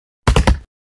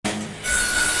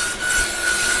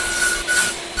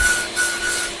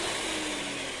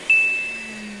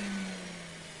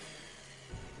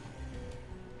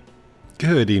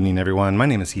Good evening, everyone. My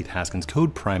name is Heath Haskins,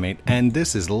 Code Primate, and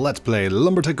this is Let's Play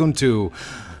Lumber Tycoon 2,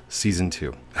 Season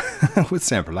 2, with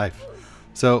Sam for Life.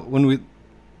 So, when we...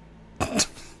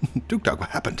 Duke Dog,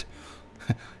 what happened?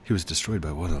 He was destroyed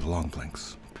by one of the long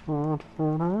planks.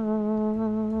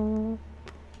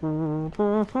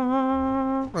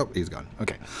 Oh, he's gone.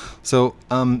 Okay. So,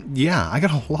 yeah, I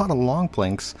got a lot of long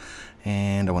planks,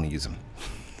 and I want to use them.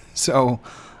 So,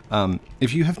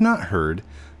 if you have not heard,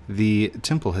 the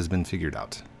temple has been figured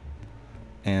out.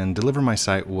 And Deliver My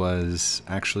Sight was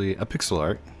actually a pixel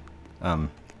art,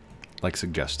 like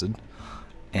suggested.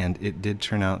 And it did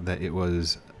turn out that it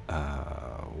was,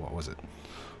 what was it?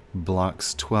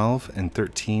 Blocks 12 and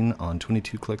 13 on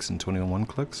 22 clicks and 21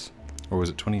 clicks. Or was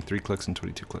it 23 clicks and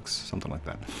 22 clicks? Something like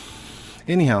that.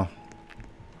 Anyhow,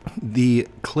 the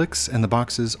clicks and the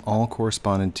boxes all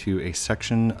corresponded to a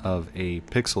section of a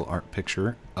pixel art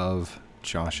picture of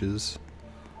Josh's,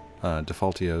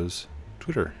 Defaultio's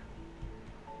Twitter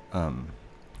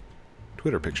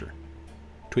picture.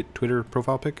 Twitter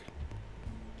profile pic?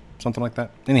 Something like that.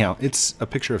 Anyhow, it's a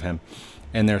picture of him.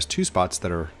 And there's two spots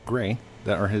that are gray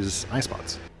that are his eye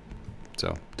spots.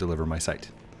 So, Deliver My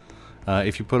Sight.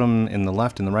 If you put them in the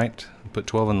left and the right, put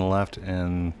 12 in the left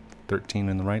and 13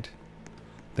 in the right,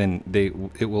 then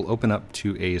it will open up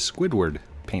to a Squidward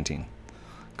painting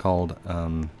called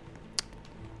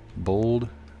Bold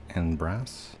and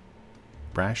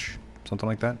Brash, something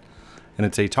like that. And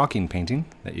it's a talking painting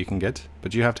that you can get,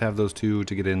 but you have to have those two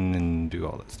to get in and do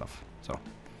all that stuff. So,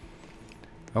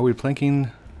 are we planking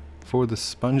for the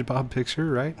SpongeBob picture,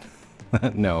 right?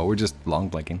 No, we're just long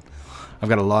planking. I've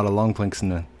got a lot of long planks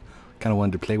and kind of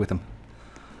wanted to play with them.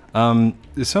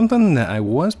 Something that I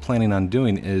was planning on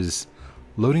doing is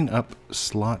loading up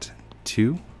slot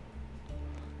 2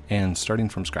 and starting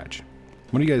from scratch.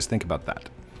 What do you guys think about that?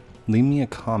 Leave me a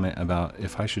comment about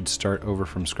if I should start over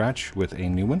from scratch with a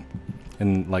new one,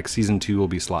 and like season 2 will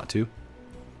be slot 2.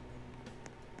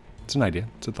 It's an idea.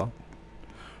 It's a thought.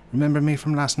 Remember me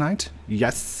from last night?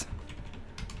 Yes.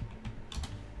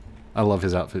 I love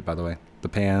his outfit, by the way. The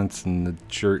pants and the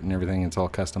shirt and everything. It's all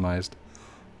customized.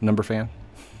 Number fan.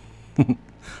 I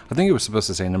think it was supposed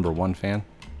to say number 1 fan.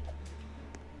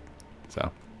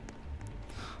 So.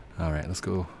 Alright, let's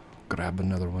go grab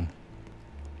another one.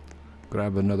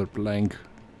 Grab another plank.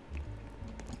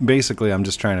 Basically, I'm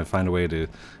just trying to find a way to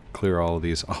clear all of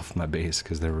these off my base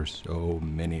because there were so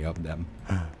many of them.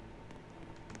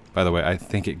 By the way, I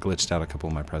think it glitched out a couple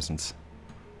of my presents.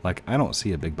 Like, I don't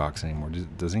see a big box anymore.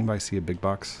 Does anybody see a big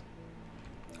box?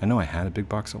 I know I had a big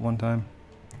box at one time.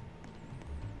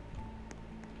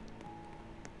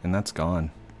 And that's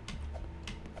gone.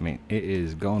 I mean, it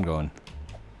is gone.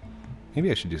 Maybe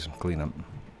I should do some cleanup.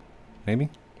 Maybe?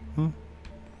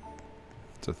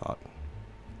 It's a thought.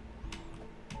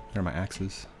 There are my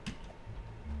axes.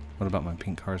 What about my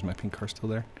pink car? Is my pink car still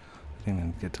there? I didn't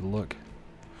even get to look.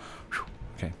 Whew.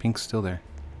 Okay, pink's still there.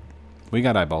 We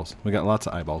got eyeballs. We got lots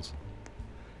of eyeballs.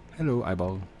 Hello,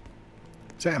 eyeball.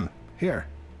 Sam, here.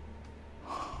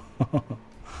 Are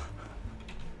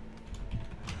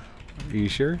you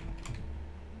sure?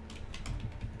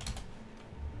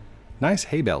 Nice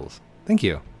hay bales. Thank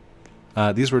you.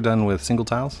 These were done with single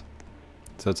tiles.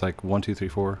 So it's like 1, 2, 3,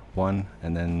 4, 1,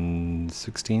 and then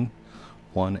 16,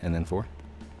 1, and then 4.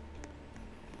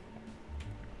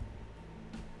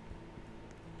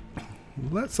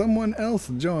 Let someone else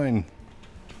join.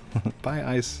 Bye,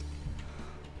 Ice.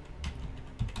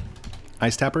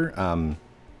 Ice Tapper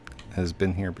has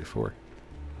been here before.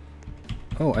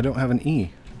 Oh, I don't have an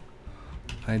E.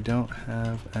 I don't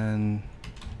have an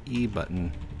E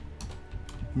button.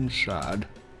 I'm sad.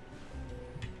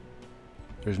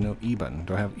 There's no E button.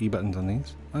 Do I have E buttons on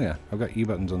these? Oh yeah, I've got E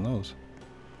buttons on those.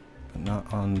 But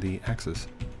not on the axis.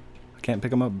 I can't pick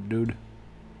them up, dude.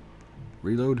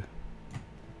 Reload.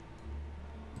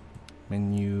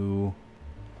 Menu.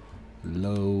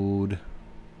 Load.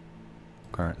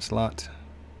 Current slot.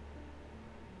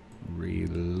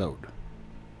 Reload.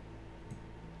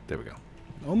 There we go.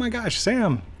 Oh my gosh,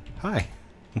 Sam! Hi!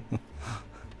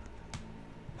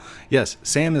 Yes,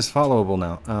 Sam is followable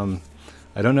now.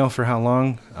 I don't know for how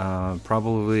long.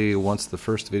 Probably once the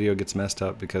first video gets messed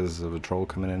up because of a troll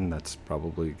coming in, that's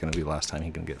probably going to be the last time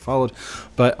he can get followed.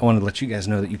 But I wanted to let you guys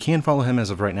know that you can follow him as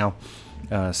of right now.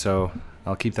 So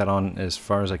I'll keep that on as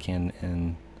far as I can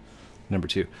in number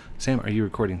 2. Sam, are you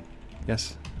recording?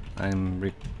 Yes, I'm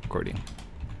recording.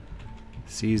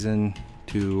 Season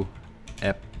 2,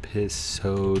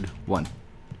 Episode 1.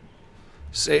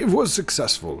 Save was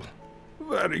successful.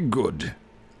 Very good.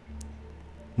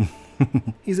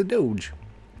 He's a doge.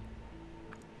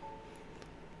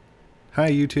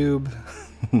 Hi, YouTube,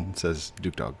 says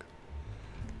Duke Dog.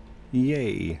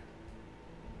 Yay.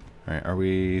 Alright,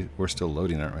 we're still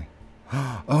loading, aren't we?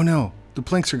 Oh no, the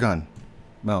planks are gone.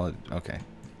 Well, okay.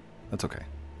 That's okay.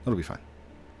 That'll be fine.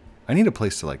 I need a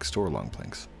place to like store long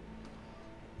planks.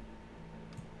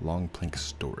 Long plank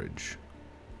storage.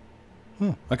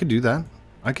 I could do that.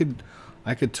 I could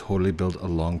totally build a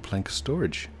long plank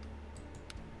storage.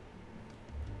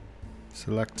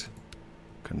 Select,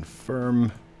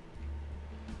 confirm.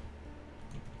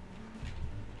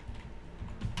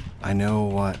 I know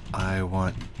what I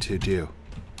want to do.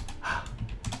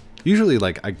 Usually,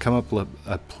 like, I come up with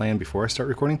a plan before I start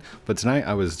recording, but tonight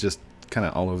I was just kind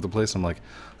of all over the place. I'm like,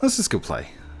 let's just go play.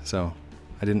 So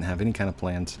I didn't have any kind of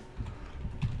plans.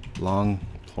 Long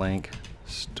plank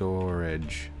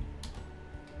storage.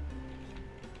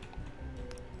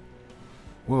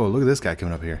 Whoa, look at this guy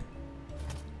coming up here.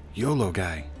 YOLO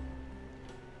guy.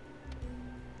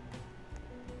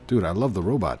 Dude, I love the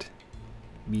robot.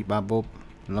 Beep bop boop.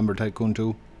 Lumber Tycoon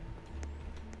 2.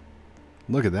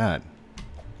 Look at that.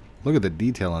 Look at the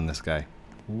detail on this guy.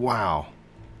 Wow.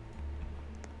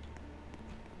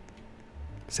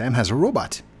 Sam has a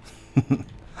robot.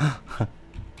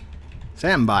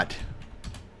 Sambot.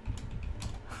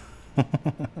 I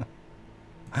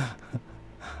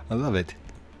love it.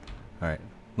 All right.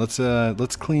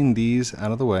 Let's clean these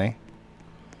out of the way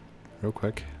real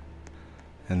quick.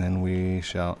 And then we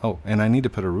shall... Oh, and I need to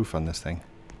put a roof on this thing.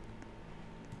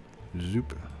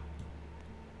 Zoop.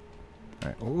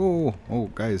 Alright. Oh,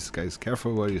 guys,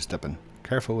 careful where you're stepping.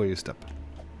 Careful where you step.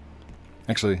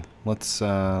 Actually, let's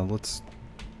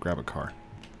grab a car.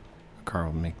 A car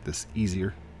will make this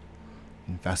easier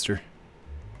and faster.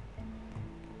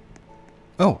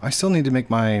 Oh, I still need to make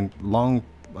my long,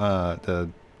 the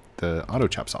auto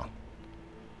chop saw.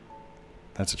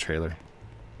 That's a trailer.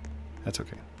 That's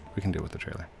okay. We can deal with the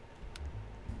trailer.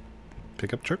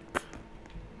 Pickup truck.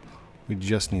 We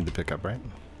just need the pickup, right?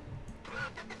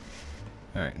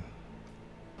 Alright.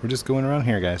 We're just going around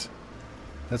here, guys.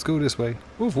 Let's go this way.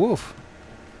 Woof, woof.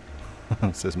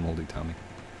 It says Moldy Tommy.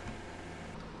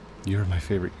 You're my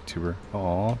favorite YouTuber.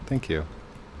 Aw, thank you.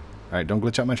 Alright, don't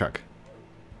glitch out my truck.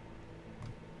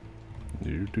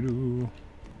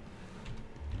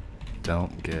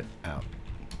 Don't get out.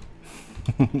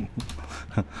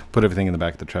 Put everything in the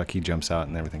back of the truck. He jumps out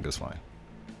and everything goes flying.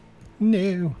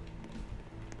 No.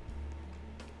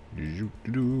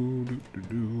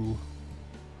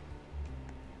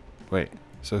 Wait,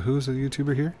 so who's a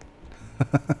YouTuber here?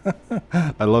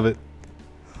 I love it.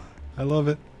 I love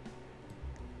it.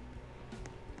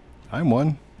 I'm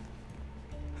one.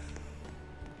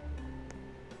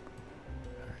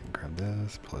 Alright, grab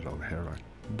this, pull it over here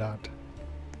like dot.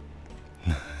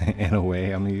 In a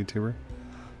way, I'm a YouTuber.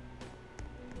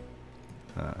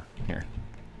 Here.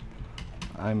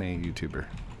 I'm a YouTuber.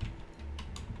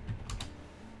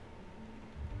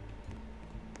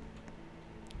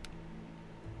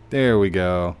 There we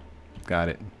go. Got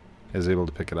it. I was able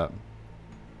to pick it up.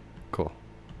 Cool.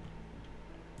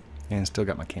 And still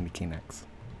got my candy cane axe.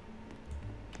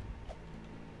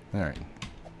 Alright.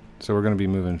 So we're going to be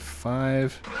moving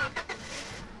 5.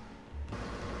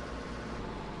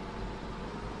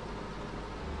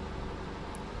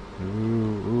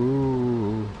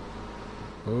 Ooh.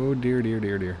 Oh dear, dear,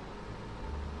 dear, dear.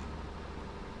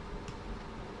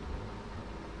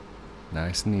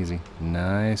 Nice and easy.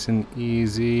 Nice and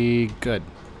easy. Good.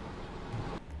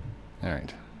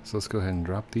 Alright. So let's go ahead and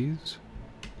drop these.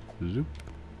 Zoop.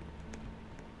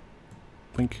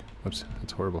 Blink. Whoops.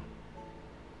 That's horrible.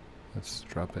 Let's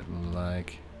drop it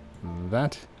like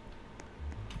that.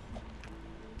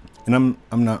 And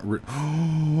I'm not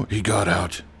oh, he got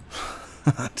out.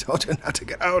 I told you not to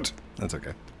get out. That's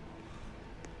okay.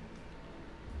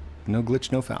 No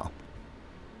glitch, no foul.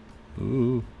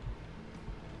 Ooh.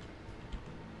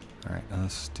 Alright,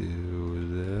 let's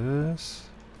do this.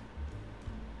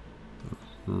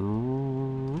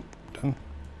 Done.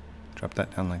 Drop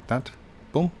that down like that.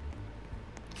 Boom.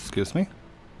 Excuse me.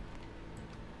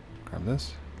 Grab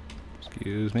this.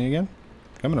 Excuse me again.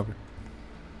 Coming over.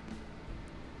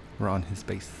 We're on his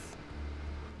base.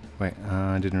 Wait,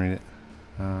 I didn't read it.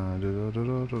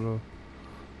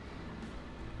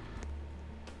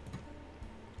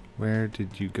 Where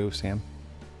did you go, Sam?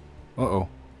 Uh-oh.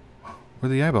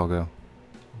 Where'd the eyeball go?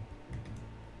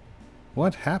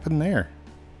 What happened there?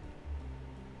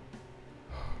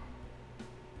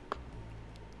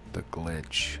 The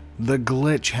glitch. The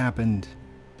glitch happened.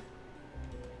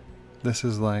 This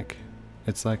is like...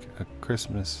 It's like a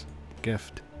Christmas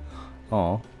gift.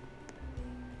 Aw.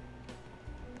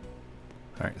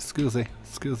 Alright, excuse me.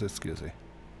 Excuse me, excuse me.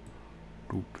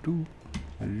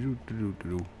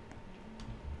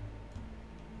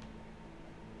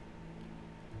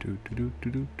 There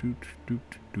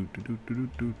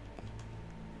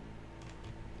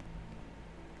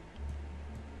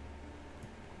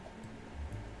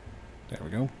we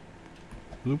go.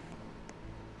 Zoop.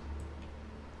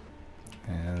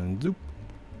 And zoop.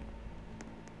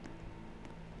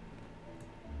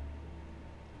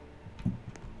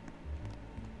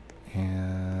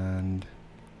 And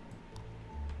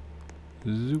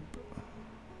zoop.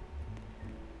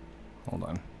 Hold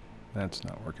on. That's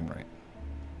not working right.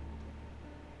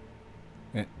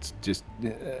 It's just...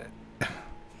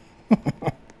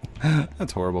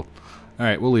 That's horrible.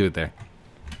 Alright, we'll leave it there.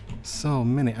 So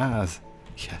many eyes.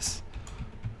 Yes.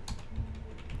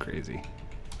 Crazy.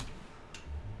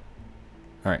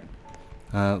 Alright.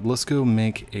 Let's go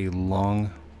make a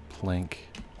long plank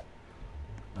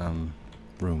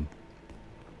room.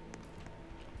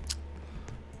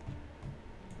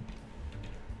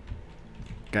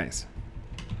 Guys,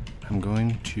 I'm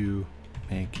going to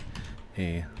make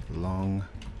a long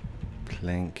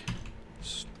plank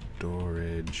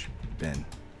storage bin.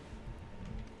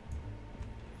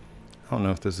 I don't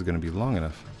know if this is going to be long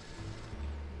enough.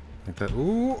 Like that.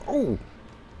 Ooh, oh!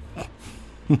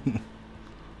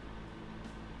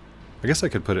 I guess I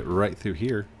could put it right through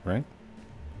here, right?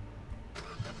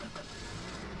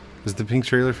 Is the pink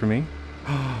trailer for me?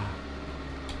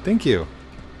 Thank you.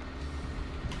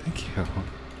 Thank you.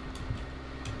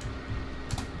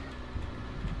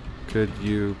 Could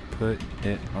you put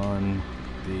it on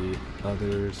the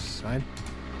other side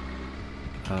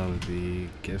of the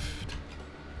gift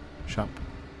shop?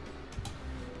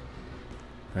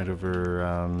 Right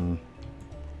over,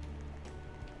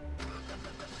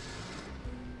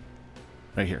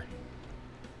 right here.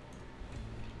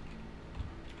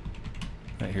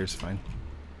 Right here's fine.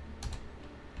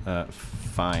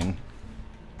 Fine.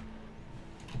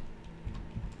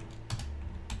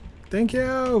 Thank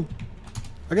you!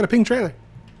 I got a pink trailer.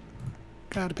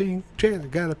 Got a pink trailer,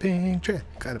 got a pink trailer,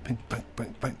 got a pink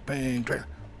trailer.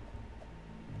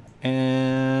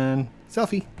 And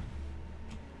selfie.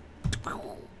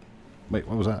 Wait,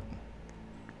 what was that?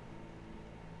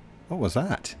 What was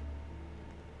that?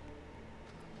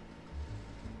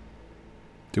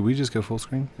 Did we just go full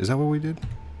screen? Is that what we did?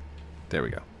 There we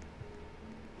go.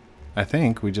 I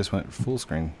think we just went full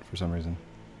screen for some reason.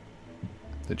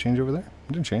 Did it change over there?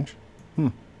 It didn't change.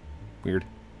 Weird.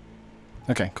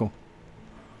 Okay, cool.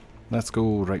 Let's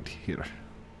go right here.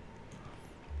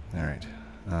 Alright.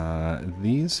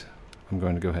 These, I'm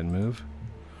going to go ahead and move.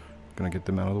 I'm going to get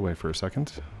them out of the way for a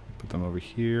second. Put them over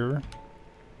here.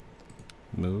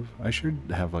 Move. I should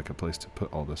have like a place to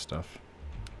put all this stuff.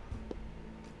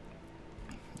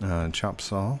 Chop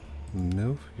saw.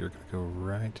 Move. You're going to go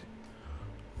right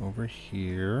over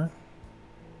here.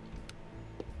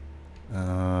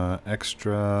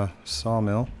 Extra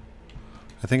sawmill.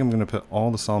 I think I'm going to put all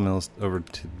the sawmills over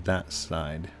to that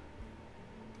side.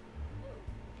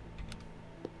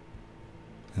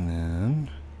 And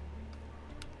then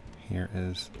here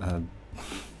is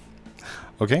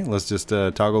okay, let's just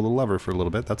toggle the lever for a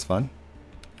little bit. That's fun.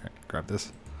 Alright, grab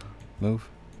this. Move.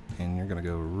 And you're going to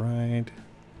go right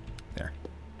there.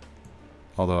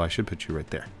 Although I should put you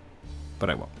right there. But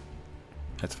I won't.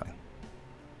 That's fine.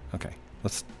 Okay,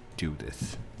 let's do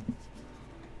this.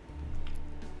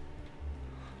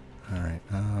 Alright,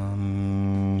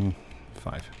 5.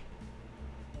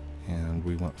 And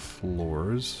we want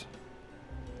floors.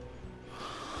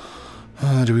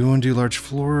 Do we want to do large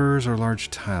floors or large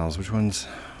tiles? Which one's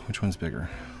bigger?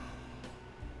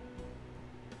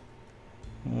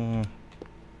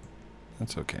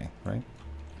 That's okay, right?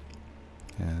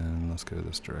 And let's go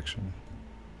this direction.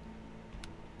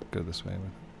 Go this way with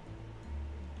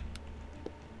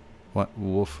it. What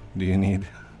wolf do you need?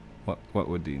 What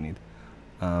wood do you need?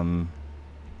 I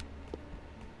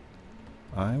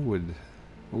would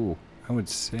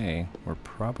say we're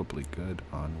probably good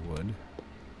on wood.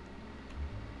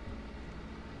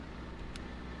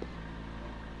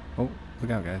 Oh, look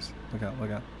out, guys. Look out,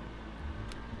 look out.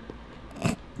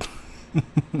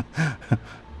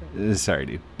 Sorry,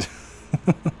 dude.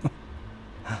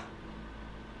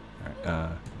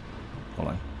 Alright, hold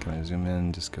on. Can I zoom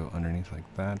in? Just go underneath like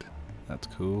that. That's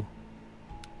cool.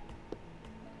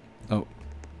 Oh,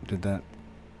 did that?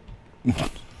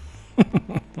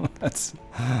 That's...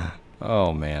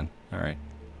 Oh, man. Alright.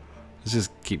 Let's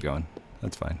just keep going.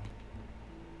 That's fine.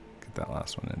 Get that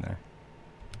last one in there.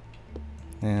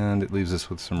 And it leaves us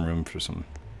with some room for some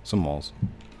walls.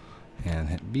 And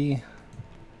hit B.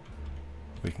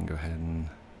 We can go ahead and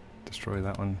destroy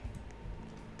that one.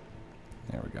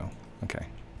 There we go. Okay.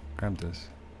 Grab this.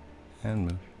 And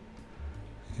move.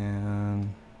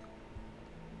 And...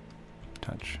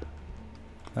 touch.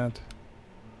 that.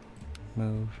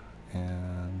 Move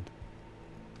and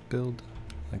build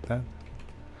like that.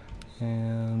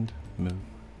 And move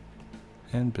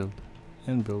and build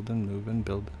and build and move and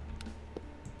build.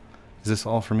 Is this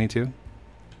all for me too?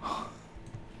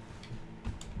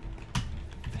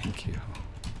 Thank you.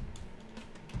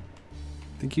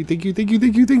 Thank you, thank you, thank you,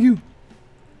 thank you, thank you.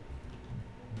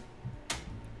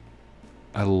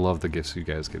 I love the gifts you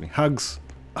guys give me. Hugs!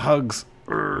 Hugs!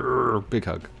 Urgh, big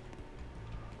hug.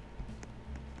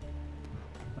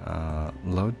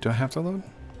 Load? Do I have to load?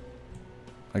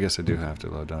 I guess I do have to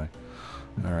load, don't I?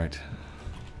 Alright.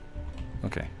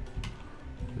 Okay.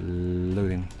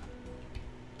 Loading.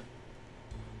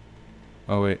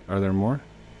 Oh wait, are there more?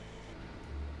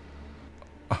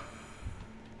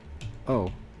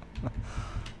 Oh.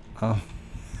 Hold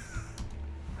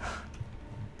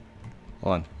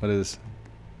on, what is this?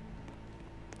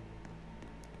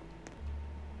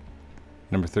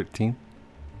 Number 13?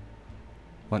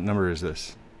 What number is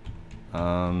this?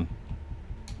 How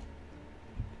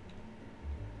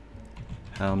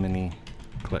many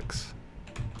clicks?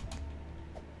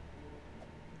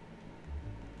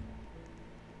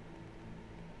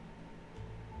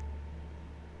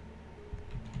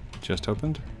 Just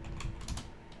opened?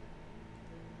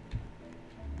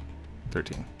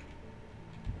 13.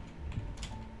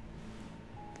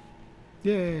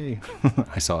 Yay!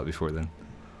 I saw it before then.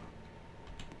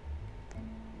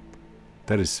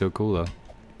 That is so cool though.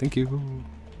 Thank you.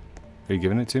 Are you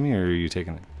giving it to me or are you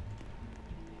taking it?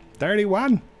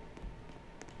 31!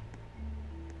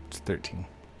 It's 13.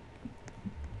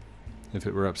 If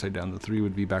it were upside down, the 3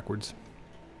 would be backwards.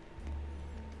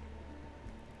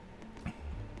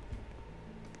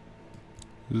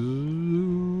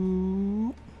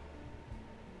 Ooh.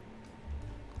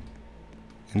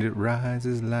 And it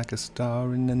rises like a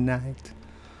star in the night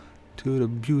to the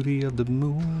beauty of the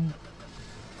moon.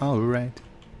 Alright.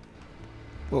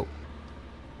 Whoa.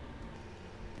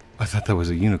 I thought that was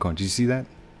a unicorn. Did you see that?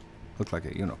 Looked like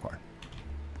a unicorn.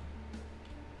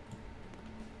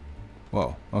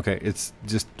 Whoa. Okay, it's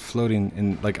just floating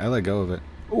in, like, I let go of it.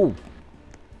 Oh!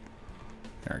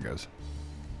 There it goes.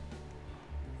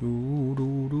 Ooh,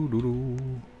 doo, doo, doo,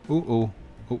 doo. Oh, oh.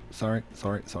 Oh, sorry,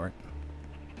 sorry, sorry.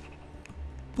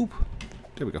 Boop.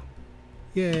 There we go.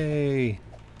 Yay!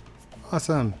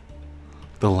 Awesome.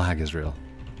 The lag is real.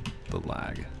 The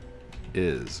lag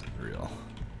is real.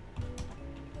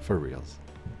 For reals.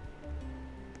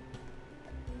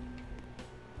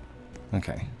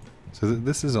 Okay. So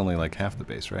this is only like half the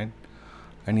base, right?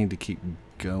 I need to keep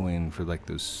going for like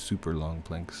those super long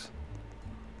planks.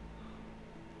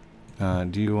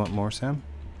 Do you want more, Sam?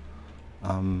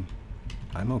 I'm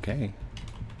okay.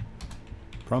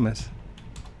 Promise.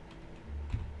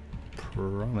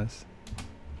 Promise.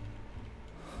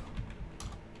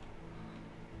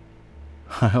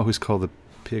 I always call the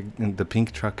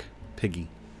pink truck Piggy.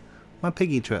 My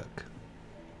piggy truck.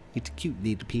 It's a cute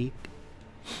little pig.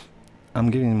 I'm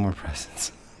giving him more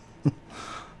presents.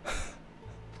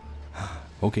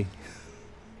 Okay.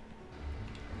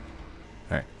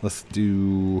 Alright, let's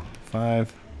do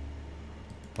 5.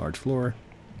 Large floor.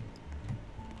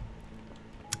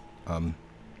 Psst.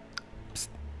 Psst.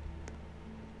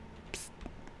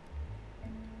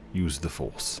 Use the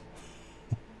force.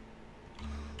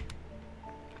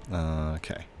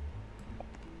 Okay.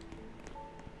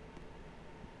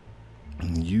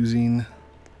 Using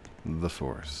the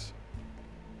force.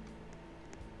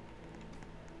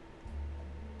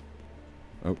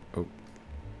 Oh, oh.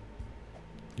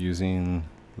 Using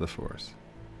the force.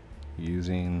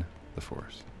 Using the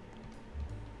force.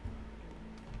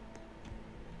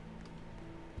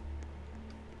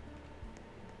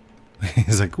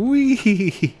 He's like,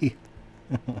 wee.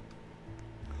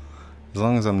 As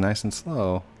long as I'm nice and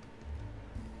slow,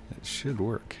 it should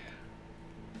work.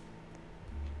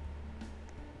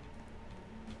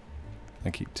 I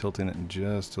keep tilting it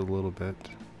just a little bit.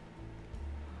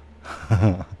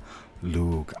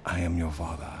 Luke, I am your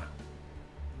father.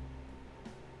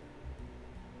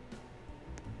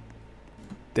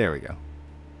 There we go.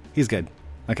 He's good.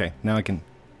 Okay, now I can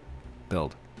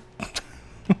build.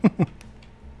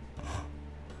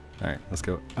 Alright, let's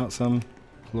go out some.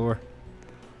 Floor.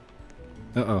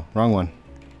 Uh-oh, wrong one.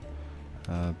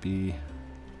 B3,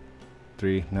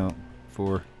 no,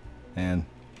 4, and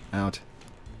out.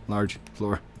 Large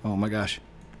floor. Oh my gosh.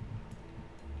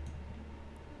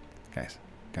 Guys,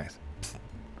 guys. Psst.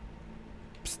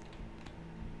 Psst.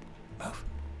 Move.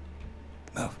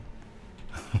 Move.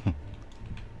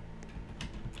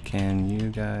 Can you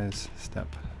guys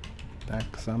step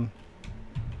back some?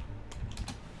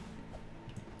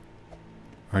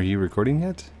 Are you recording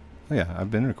yet? Oh yeah,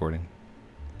 I've been recording.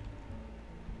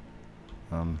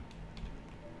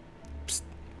 Psst.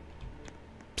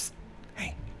 Psst.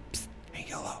 Hey. Psst. Hey,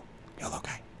 YOLO. YOLO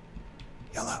guy.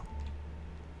 YOLO.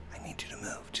 I need you to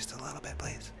move just a little bit,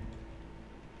 please.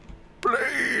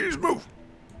 Please move.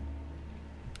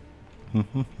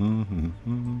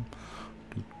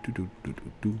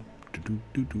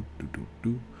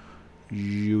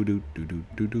 You do.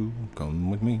 Come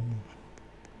with me.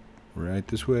 Right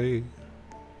this way.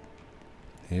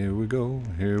 Here we go.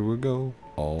 Here we go.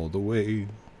 All the way.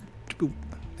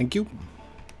 Thank you.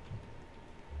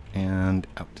 And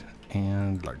out.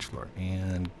 And large floor.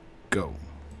 And go.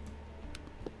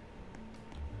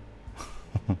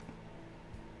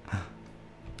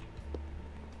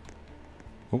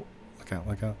 Oh, look out,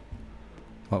 look out.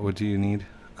 What would you need?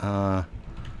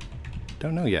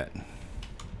 Don't know yet.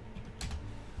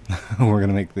 We're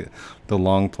gonna make the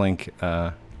long plank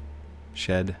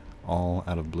shed all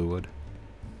out of blue wood.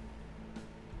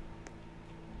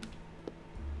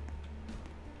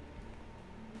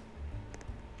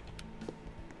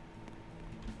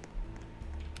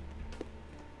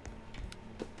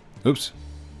 Oops.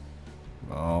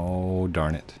 Oh,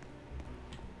 darn it.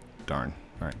 Darn.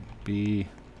 Alright, B.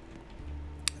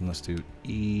 And let's do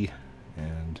E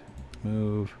and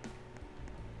move.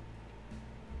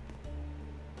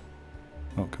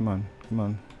 Oh, come on. Come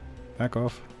on. Back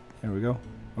off. There we go.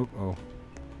 Oh, oh.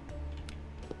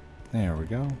 There we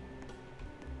go.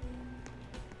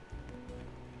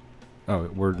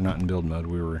 Oh, we're not in build mode.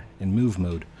 We were in move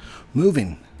mode.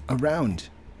 Moving around.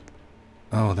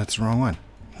 Oh, that's the wrong one.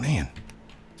 Man,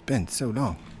 it's been so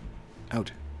long.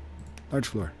 Out. Large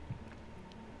floor.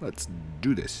 Let's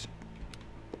do this.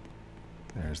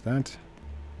 There's that.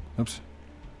 Oops.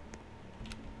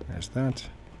 There's that.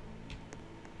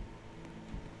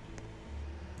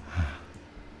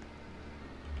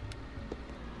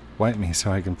 Wipe me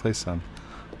so I can play some.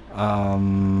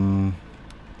 Not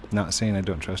saying I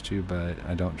don't trust you, but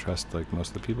I don't trust like most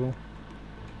of the people.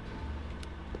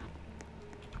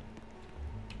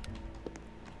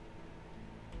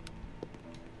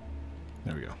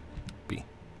 There we go. B.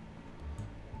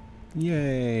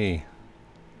 Yay!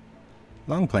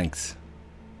 Long planks.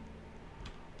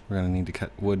 We're gonna need to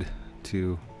cut wood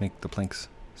to make the planks,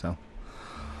 so.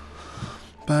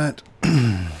 But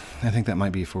I think that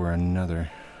might be for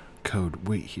another code.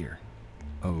 Wait here.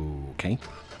 Okay.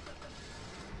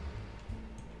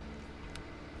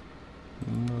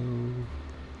 Move.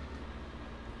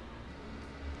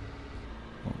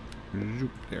 Oh,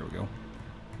 there we go.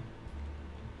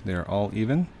 They're all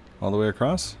even, all the way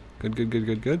across. Good, good, good,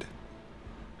 good, good.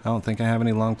 I don't think I have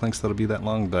any long planks that'll be that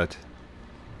long, but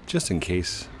just in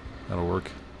case, that'll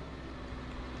work.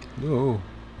 Whoa.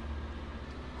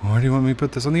 Where do you want me to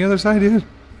put this? On the other side, dude.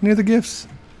 Near the gifts.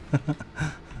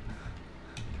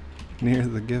 Near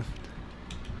the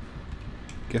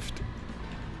gift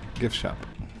shop.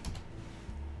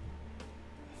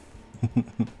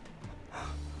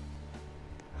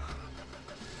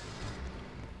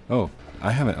 Oh,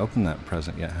 I haven't opened that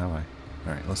present yet, have I?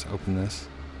 Alright, let's open this.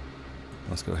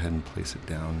 Let's go ahead and place it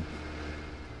down.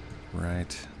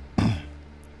 Right.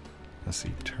 Let's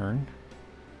see, turn.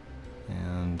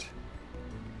 And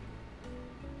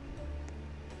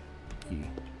E.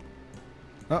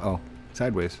 Uh-oh,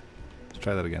 sideways. Let's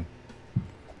try that again.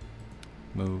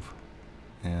 Move.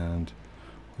 And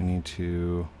we need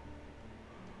to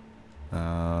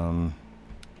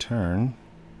turn,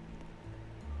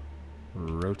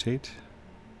 rotate,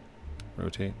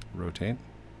 rotate, rotate,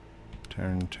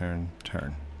 turn, turn,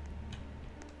 turn.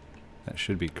 That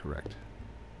should be correct.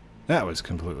 That was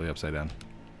completely upside down.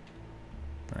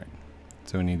 Alright,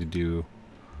 so we need to do,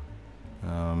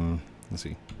 let's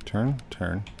see, turn,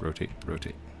 turn, rotate,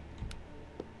 rotate.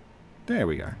 There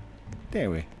we are. There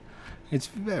we. It's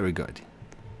very good.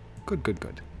 Good, good,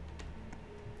 good.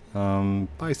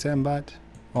 Bye, Sambot.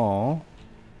 Aw.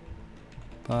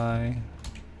 Bye.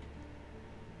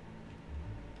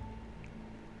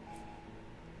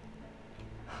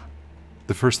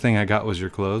 The first thing I got was your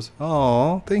clothes.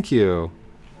 Oh, thank you.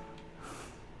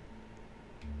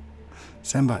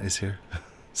 Sambot is here.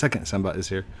 Second Sambot is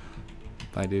here.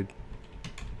 Bye, dude.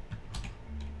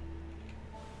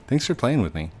 Thanks for playing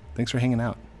with me. Thanks for hanging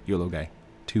out, YOLO guy.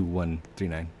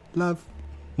 2139. Love.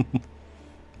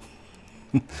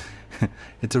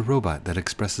 It's a robot that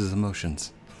expresses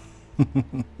emotions.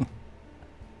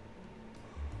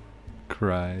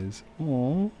 Cries.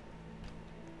 Aww.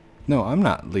 No, I'm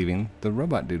not leaving. The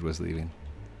robot dude was leaving.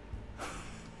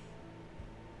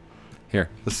 Here,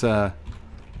 let's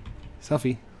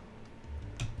selfie.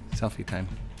 Selfie time.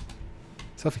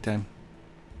 Selfie time.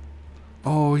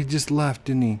 Oh, he just left,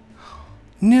 didn't he?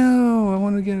 No, I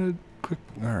want to get a quick.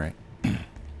 All right.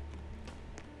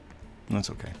 That's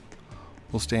okay.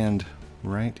 We'll stand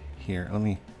right here. Let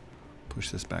me push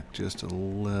this back just a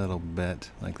little bit,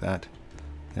 like that.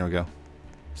 There we go.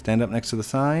 Stand up next to the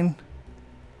sign,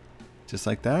 just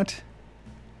like that.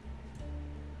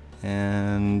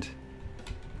 And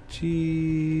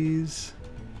cheese.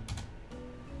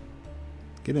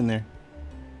 Get in there.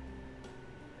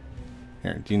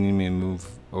 Here, do you need me to move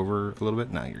over a little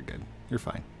bit? No, you're good. You're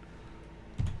fine.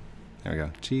 There we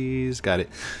go. Cheese. Got it.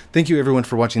 Thank you, everyone,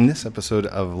 for watching this episode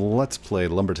of Let's Play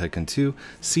Lumber Tycoon 2,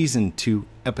 Season 2,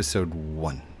 Episode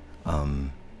 1.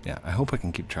 Yeah, I hope I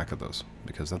can keep track of those,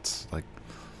 because that's, like,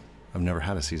 I've never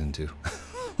had a Season 2.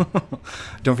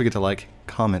 Don't forget to like,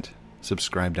 comment,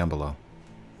 subscribe down below.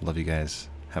 Love you guys.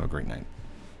 Have a great night.